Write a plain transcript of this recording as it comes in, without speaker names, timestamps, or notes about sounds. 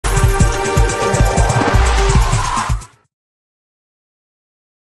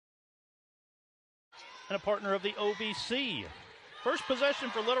and a partner of the OVC. First possession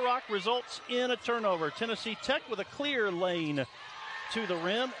for Little Rock results in a turnover. Tennessee Tech with a clear lane to the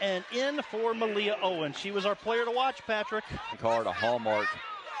rim and in for Maaliya Owens. She was our player to watch, Patrick. Card, a hallmark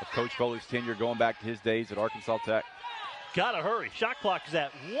of Coach Foley's tenure going back to his days at Arkansas Tech. Gotta hurry. Shot clock is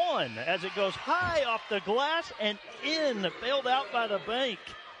at 1 as it goes high off the glass and in, bailed out by the bank.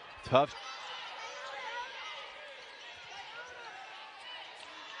 Tough.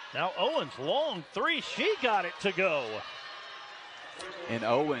 Now Owens, long three. She got it to go. And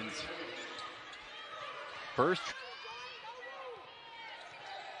Owens, first.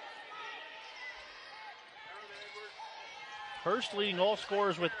 Hurst leading all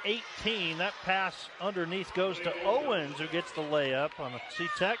scorers with 18. That pass underneath goes to Owens, who gets the layup on the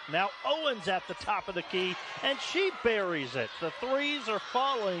C-Tech. Now Owens at the top of the key, and she buries it. The threes are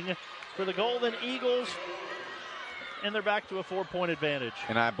falling for the Golden Eagles, and they're back to a 4-point advantage.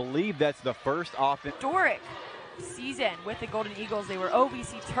 And I believe that's the first offense. Historic season with the Golden Eagles. They were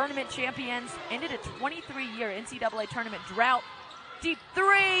OVC tournament champions, ended a 23-year NCAA tournament drought. Deep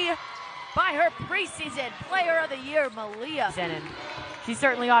three by her preseason player of the year, Maaliya. And she's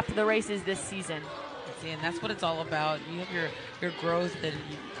certainly off to the races this season. And that's what it's all about. You have your growth, and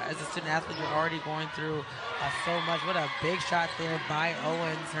as a student athlete, you're already going through so much. What a big shot there by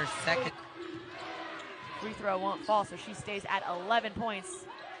Owens, her second. Free throw won't fall, so she stays at 11 points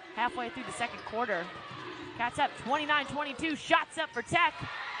halfway through the second quarter. Cats up 29-22, shots up for Tech.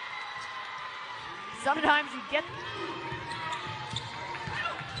 Sometimes you get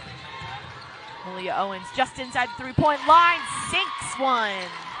Maaliya Owens just inside the three-point line, sinks one.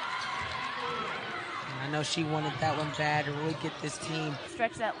 I know she wanted that one bad to really get this team.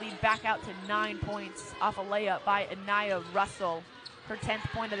 Stretch that lead back out to 9 points off a layup by Anaya Russell. Her 10th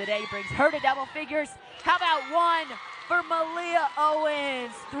point of the day brings her to double figures. How about one for Maaliya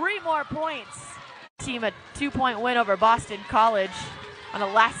Owens? 3 more points. Team a 2-point win over Boston College on a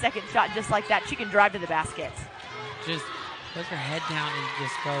last-second shot just like that. She can drive to the basket. Just put her head down and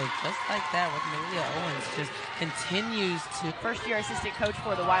just go just like that with Maaliya Owens. Just continues to. First-year assistant coach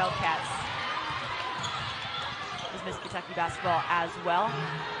for the Wildcats. Is Miss Kentucky basketball as well.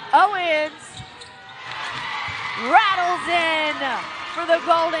 Owens rattles in for the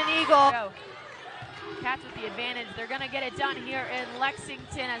Golden Eagle. Cats with the advantage. They're going to get it done here in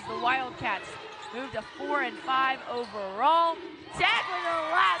Lexington as the Wildcats move to 4-5 overall. Tech with a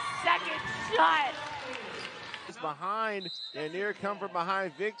last-second shot. Behind, and near come from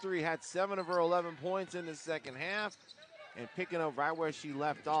behind victory, had 7 of her 11 points in the second half, and picking up right where she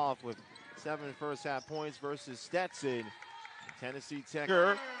left off with 7 first half points versus Stetson. Tennessee Tech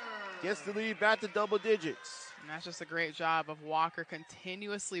gets the lead back to double digits. And that's just a great job of Walker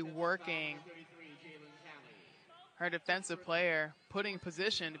continuously working her defensive player, putting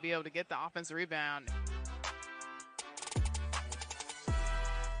position to be able to get the offensive rebound.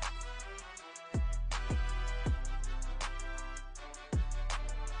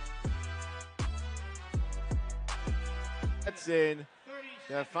 That's in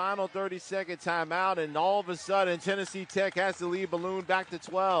the final 30-second timeout, and all of a sudden Tennessee Tech has the lead balloon back to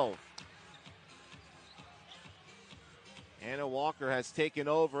 12. Anna Walker has taken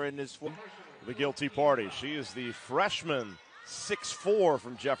over in this. The guilty party. She is the freshman, 6'4"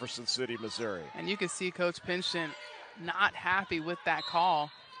 from Jefferson City, Missouri. And you can see Coach Pinchon not happy with that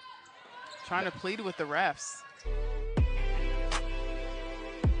call, trying to plead with the refs.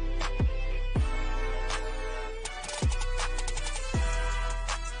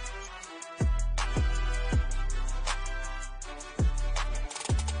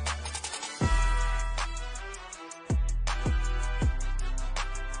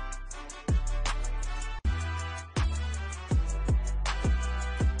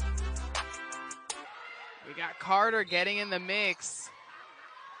 Carter getting in the mix.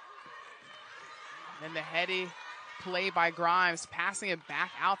 And the heady play by Grimes, passing it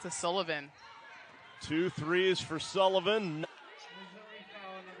back out to Sullivan. 2 threes for Sullivan.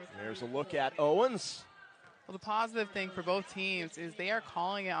 There's a look at Owens. Well, the positive thing for both teams is they are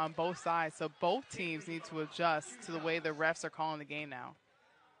calling it on both sides, so both teams need to adjust to the way the refs are calling the game now.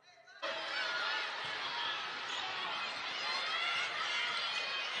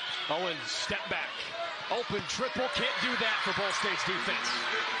 Owens, step back. Open triple, can't do that for Ball State's defense.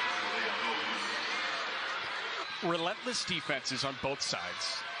 Relentless defenses on both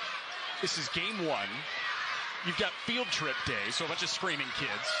sides. This is game 1. You've got field trip day, so a bunch of screaming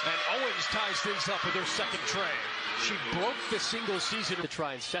kids. And Owens ties things up with her second tray. She broke the single season to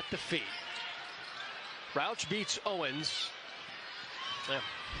try and set the feed. Rauch beats Owens. Yeah.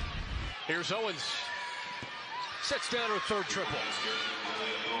 Here's Owens. Sets down her third triple.